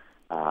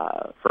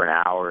for an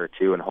hour or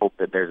two, and hope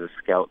that there's a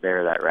scout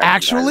there that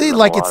actually,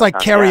 like, it's like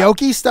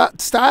karaoke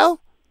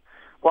style.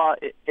 Well,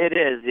 it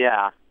is,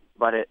 yeah,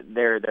 but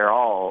they're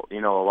all, a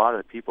lot of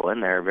the people in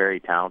there are very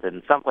talented.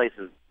 In some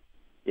places,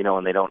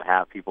 when they don't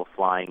have people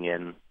flying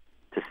in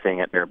to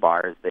sing at their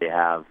bars, they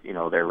have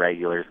their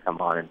regulars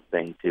come on and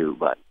sing too.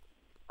 But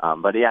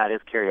yeah, it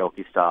is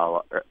karaoke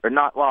style, or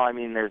not. Well, I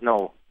mean, there's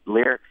no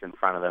lyrics in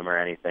front of them or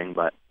anything,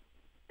 but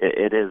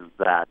it is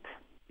that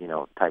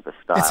type of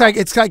style.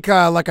 It's like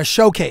a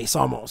showcase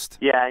almost.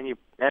 Yeah,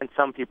 and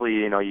some people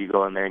you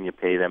go in there and you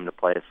pay them to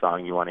play a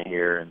song you want to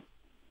hear,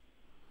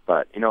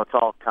 but it's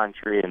all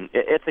country, and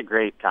it's a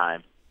great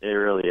time. It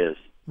really is.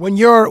 When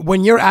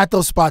you're at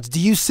those spots, do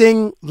you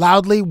sing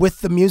loudly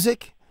with the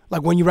music?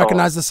 Like when you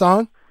recognize the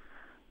song?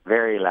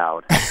 Very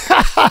loud.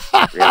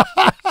 Yeah.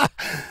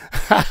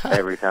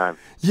 Every time.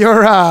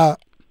 Your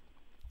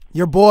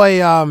boy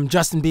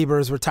Justin Bieber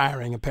is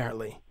retiring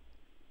apparently.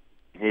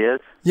 He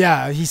is?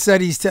 Yeah, he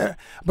said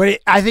but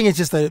I think it's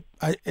just a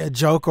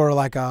joke or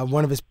like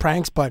one of his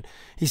pranks, but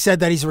he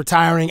said that he's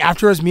retiring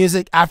after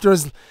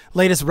his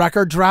latest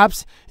record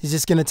drops. He's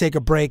just going to take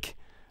a break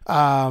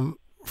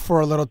for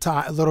a little bit of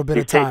time.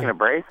 He's taking a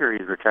break, or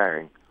he's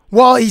retiring?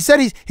 Well, he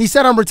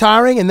said I'm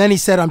retiring, and then he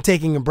said I'm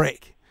taking a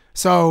break.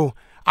 So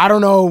I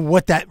don't know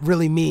what that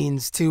really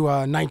means to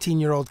a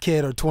 19-year-old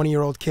kid or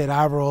 20-year-old kid,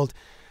 however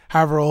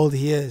old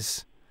he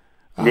is.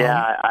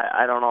 Yeah,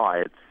 I don't know.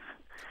 It's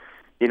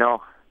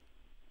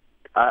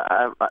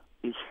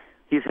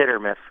he's hit or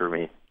miss for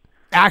me.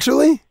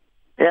 Actually?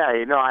 Yeah,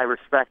 I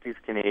respect he's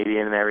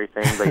Canadian and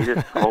everything, but you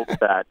just hope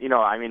that,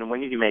 I mean,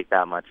 when you make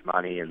that much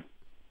money and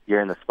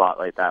you're in the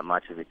spotlight that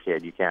much as a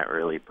kid, you can't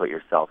really put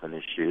yourself in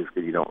his shoes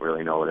because you don't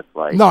really know what it's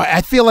like. No,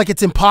 I feel like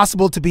it's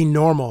impossible to be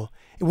normal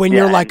when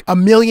you're like a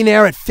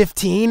millionaire at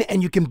 15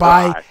 and you can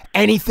buy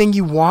anything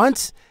you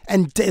want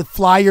and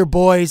fly your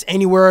boys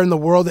anywhere in the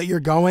world that you're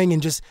going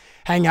and just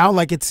hang out.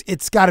 Like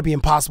it's got to be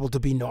impossible to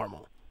be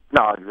normal.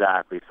 No,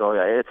 exactly. So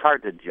yeah, it's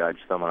hard to judge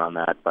someone on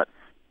that. But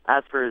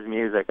as for his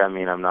music, I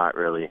mean, I'm not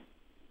really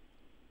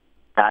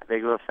that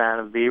big of a fan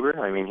of Bieber.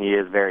 I mean, he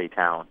is very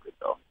talented,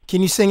 though.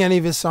 Can you sing any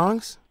of his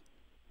songs?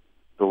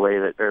 The way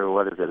that, or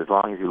what is it? As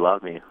Long as You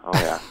Love Me. Oh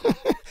yeah.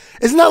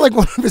 Isn't that like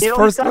one of his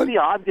first? He's got the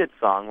odd good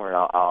song where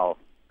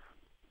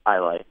I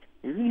like.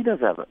 He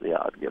does have the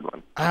odd good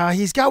one.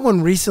 He's got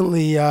one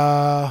recently.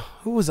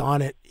 Who was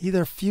on it?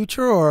 Either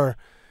Future or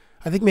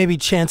I think maybe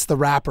Chance the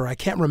Rapper. I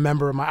can't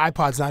remember. My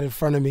iPod's not in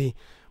front of me,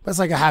 but it's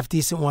like a half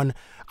decent one.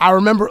 I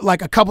remember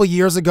like a couple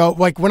years ago,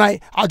 like when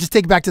I'll just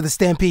take it back to the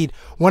Stampede.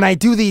 When I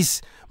do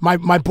these, my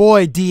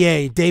boy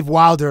Dave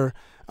Wilder,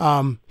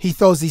 he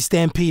throws these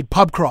Stampede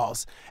pub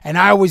crawls, and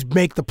I always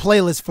make the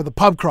playlist for the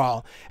pub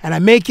crawl, and I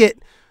make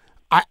it.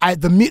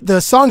 The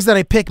songs that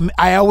I pick,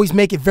 I always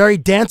make it very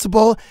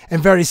danceable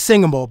and very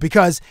singable,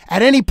 because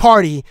at any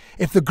party,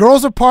 if the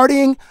girls are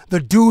partying,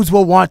 the dudes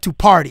will want to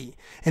party.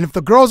 And if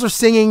the girls are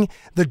singing,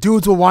 the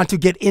dudes will want to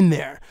get in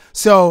there.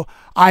 So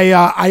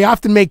I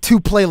often make two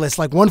playlists,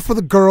 like one for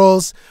the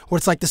girls, where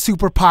it's like the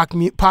super pop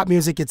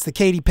music. It's the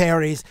Katy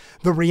Perrys,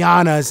 the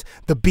Rihannas,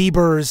 the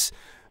Biebers.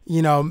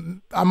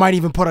 I might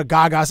even put a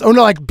Gaga's. Oh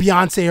no, like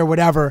Beyonce or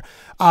whatever.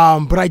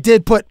 But I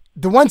did put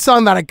the one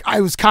song that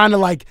I was kind of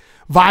like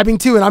vibing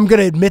to, and I'm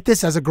gonna admit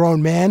this as a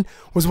grown man,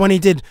 was when he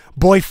did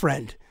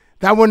Boyfriend.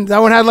 That one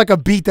had like a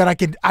beat that I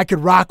could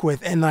rock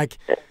with, and like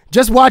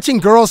just watching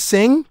girls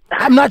sing.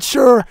 I'm not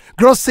sure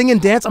girls sing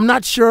and dance. I'm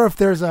not sure if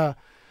there's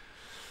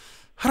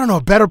I don't know,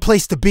 a better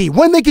place to be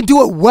when they can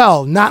do it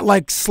well, not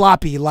like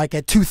sloppy, like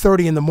at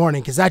 2:30 in the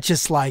morning, because that's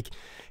just like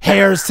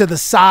hairs to the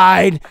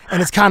side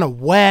and it's kind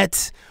of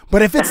wet.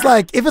 But if it's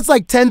like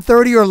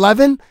 10:30 or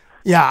 11,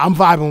 yeah, I'm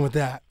vibing with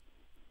that.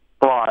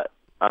 Well,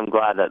 I'm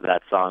glad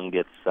that song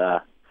gets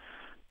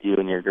you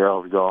and your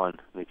girls going,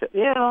 because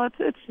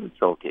it's an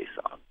okay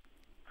song.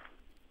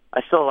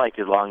 I still like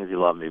As Long As You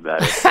Love Me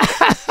better.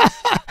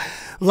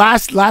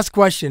 Last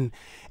question: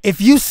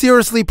 if you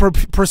seriously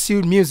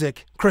pursued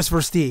music, Kris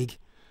Versteeg,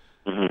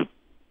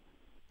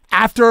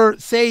 after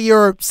say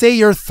you're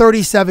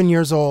 37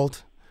 years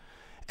old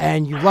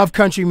and you love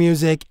country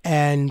music,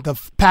 and the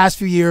past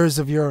few years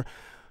of your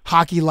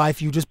hockey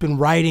life you've just been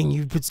writing,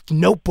 you've put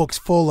notebooks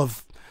full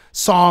of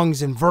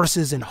songs and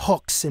verses and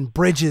hooks and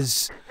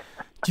bridges,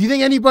 do you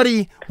think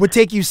anybody would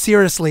take you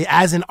seriously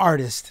as an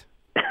artist?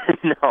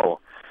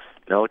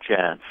 No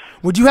chance.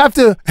 Would you have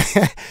to?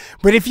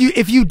 But if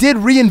you did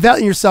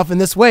reinvent yourself in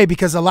this way,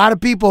 because a lot of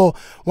people,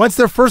 once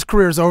their first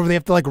career is over, they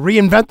have to like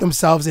reinvent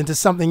themselves into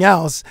something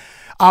else.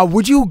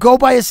 Would you go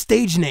by a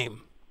stage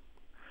name?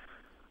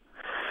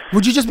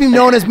 Would you just be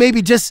known as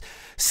maybe just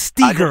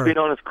Steger? I'd just be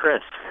known as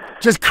Kris.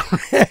 Just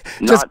Kris.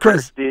 Not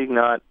Kris Versteeg,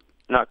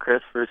 not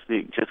Kris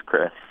Versteeg, just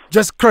Kris.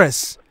 Just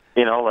Kris.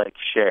 Like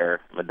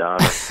Cher,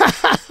 Madonna.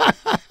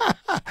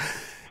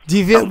 Do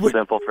you feel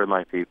simple for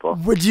my people?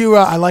 Would you?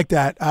 I like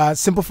that.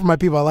 Simple for my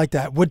people. I like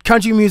that. Would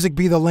country music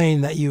be the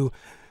lane that you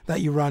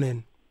run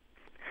in?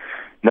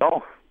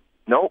 No,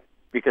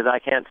 because I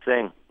can't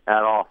sing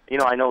at all.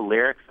 I know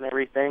lyrics and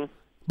everything.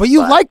 But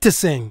you like to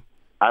sing.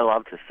 I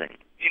love to sing.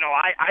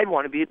 I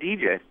want to be a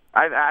DJ.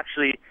 I've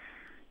actually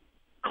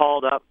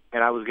called up,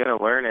 and I was going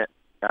to learn it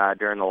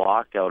during the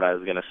lockout. I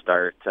was going to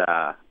start.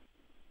 I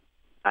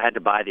had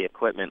to buy the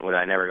equipment, which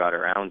I never got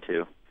around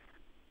to.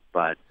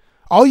 But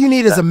all you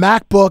need is a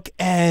MacBook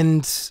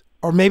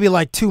or maybe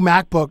like 2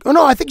 MacBook. Oh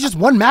no, I think just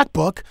 1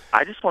 MacBook.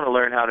 I just want to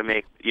learn how to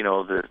make,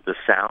 the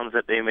sounds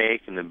that they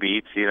make and the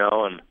beats,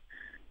 and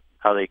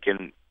how they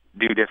can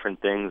do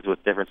different things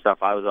with different stuff.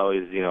 I was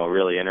always,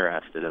 really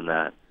interested in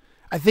that.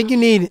 I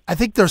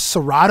think there's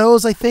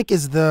Serato's, I've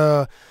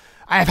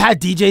had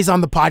DJs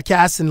on the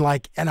podcast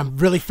and I'm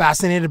really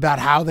fascinated about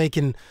how they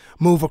can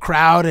move a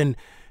crowd and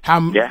how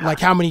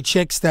many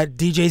chicks that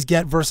DJs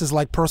get versus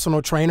like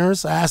personal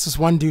trainers. I asked this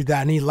one dude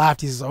that and he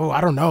laughed. He says, "Oh, I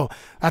don't know.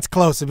 That's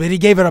close." But he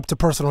gave it up to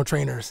personal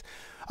trainers.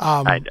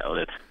 I doubt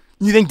it.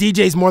 You think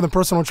DJs more than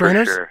personal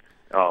trainers? For sure.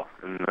 Oh,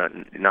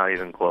 not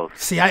even close.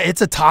 See,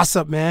 it's a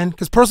toss-up, man.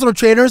 Because personal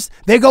trainers,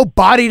 they go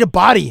body to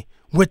body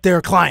with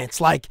their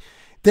clients. Like,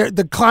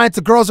 the clients,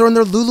 the girls are in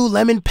their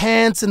Lululemon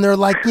pants and they're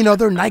like,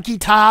 their Nike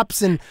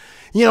tops and,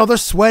 they're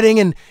sweating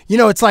and,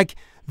 it's like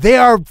they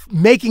are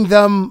helping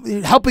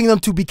them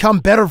to become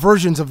better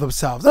versions of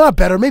themselves. Not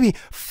better, maybe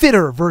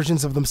fitter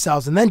versions of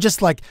themselves. And then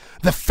just like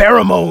the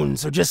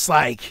pheromones are just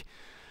like,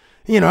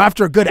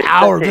 after a good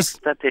hour.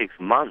 That takes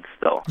months,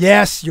 though.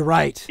 Yes, you're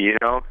right.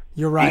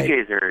 You're right.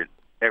 DJs are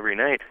every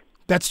night.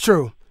 That's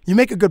true. You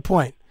make a good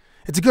point.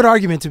 It's a good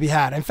argument to be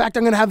had. In fact,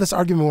 I'm going to have this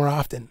argument more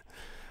often.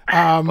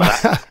 I'd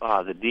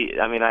have to be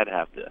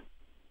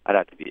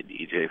a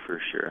DJ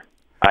for sure.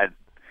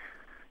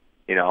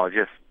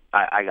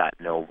 I got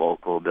no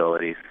vocal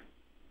abilities.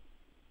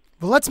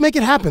 Well, let's make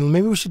it happen.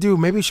 Maybe I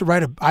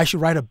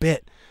should write a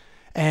bit.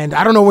 And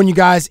I don't know when you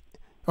guys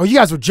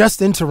were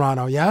just in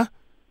Toronto, yeah?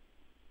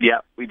 Yeah,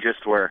 we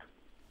just were.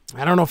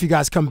 I don't know if you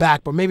guys come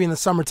back, but maybe in the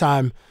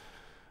summertime.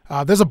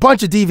 There's a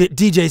bunch of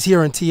DJs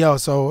here in TO,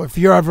 so if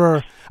you're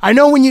ever, I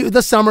know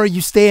this summer you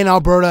stay in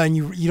Alberta and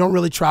you don't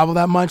really travel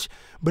that much,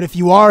 but if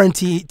you are in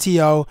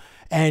TO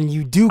and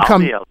you do I'll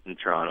be out in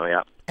Toronto,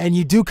 yeah, and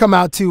you do come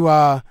out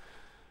to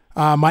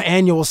my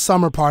annual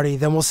summer party,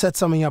 then we'll set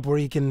something up where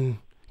you can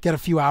get a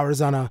few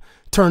hours on a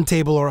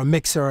turntable or a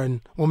mixer,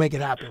 and we'll make it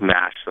happen.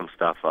 Smash some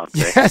stuff up.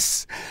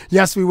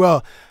 Yes, we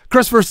will.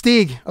 Kris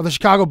Versteeg of the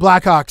Chicago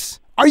Blackhawks.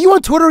 Are you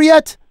on Twitter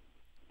yet?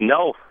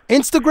 No.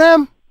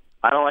 Instagram?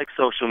 I don't like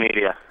social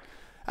media.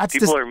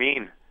 People are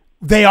mean.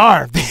 They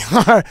are.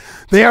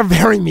 They are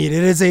very mean.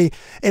 It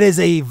is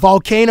a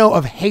volcano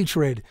of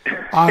hatred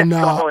on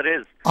That's all it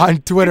is.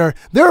 On Twitter.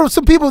 There are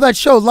some people that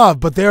show love,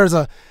 but those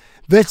love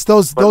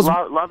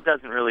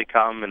doesn't really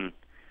come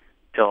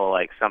until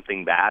like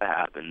something bad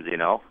happens,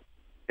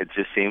 It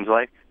just seems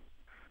like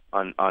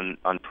on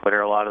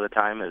Twitter a lot of the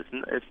time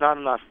it's not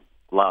enough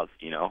love,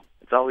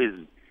 It's always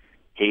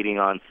hating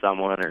on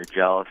someone or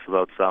jealous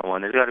about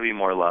someone. There's got to be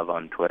more love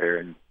on Twitter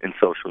and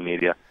social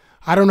media.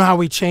 I don't know how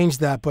we change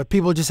that, but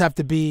people just have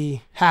to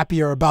be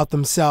happier about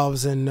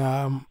themselves and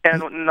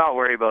not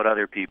worry about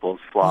other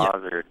people's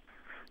flaws or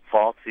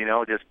faults.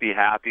 Just be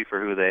happy for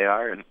who they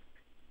are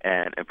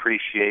and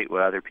appreciate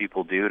what other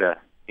people do to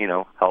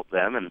help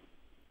them and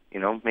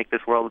make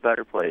this world a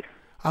better place.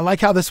 I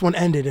like how this one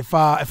ended. If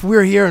we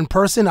were here in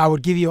person, I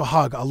would give you a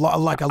hug, a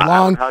long.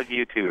 I would hug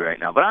you too right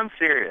now, but I'm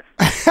serious.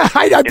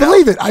 I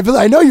believe it.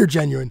 I know you're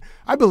genuine.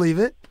 I believe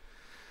it.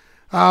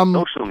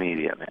 Social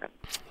media, man.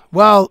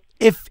 Well,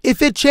 if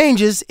it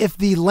changes, if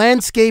the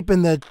landscape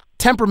and the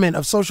temperament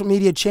of social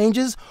media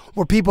changes,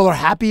 where people are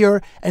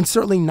happier and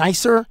certainly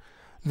nicer,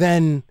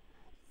 then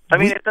I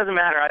mean, it doesn't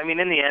matter. I mean,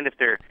 in the end, if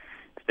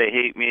they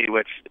hate me,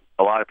 which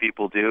a lot of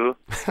people do,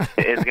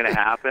 it's going to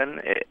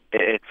happen.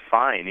 It's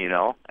fine, you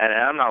know. And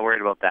I'm not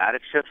worried about that.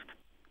 It's just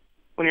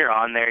when you're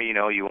on there, you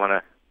know, you want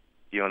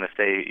to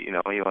stay, you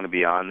know, you want to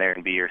be on there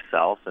and be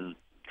yourself. And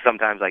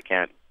sometimes I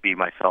can't be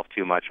myself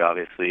too much,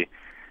 obviously,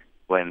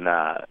 when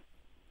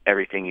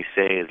everything you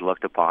say is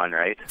looked upon,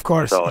 right? Of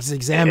course, so it's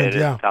examined.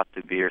 It's tough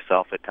to be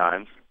yourself at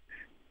times,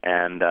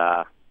 and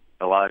a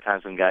lot of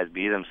times when guys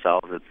be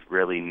themselves, it's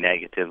really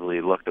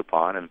negatively looked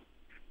upon,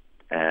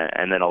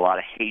 and then a lot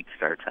of hate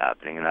starts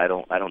happening, and I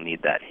don't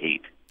need that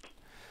hate.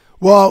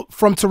 Well,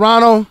 from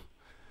Toronto,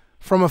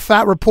 from a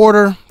fat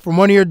reporter, from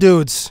one of your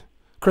dudes,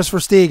 Kris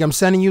Versteeg, I'm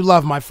sending you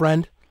love, my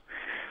friend.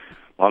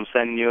 Well, I'm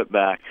sending you it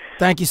back.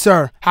 Thank you,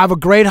 sir. Have a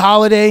great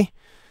holiday,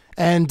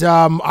 and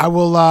I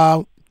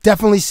will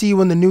definitely see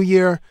you in the new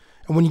year.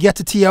 And when you get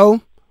to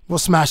TO, we'll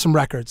smash some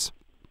records.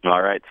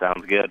 All right,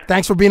 sounds good.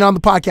 Thanks for being on the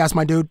podcast,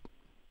 my dude.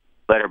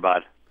 Later,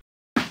 bud.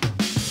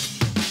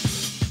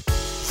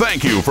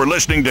 Thank you for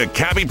listening to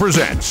Cabbie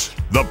Presents,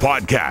 the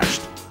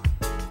podcast.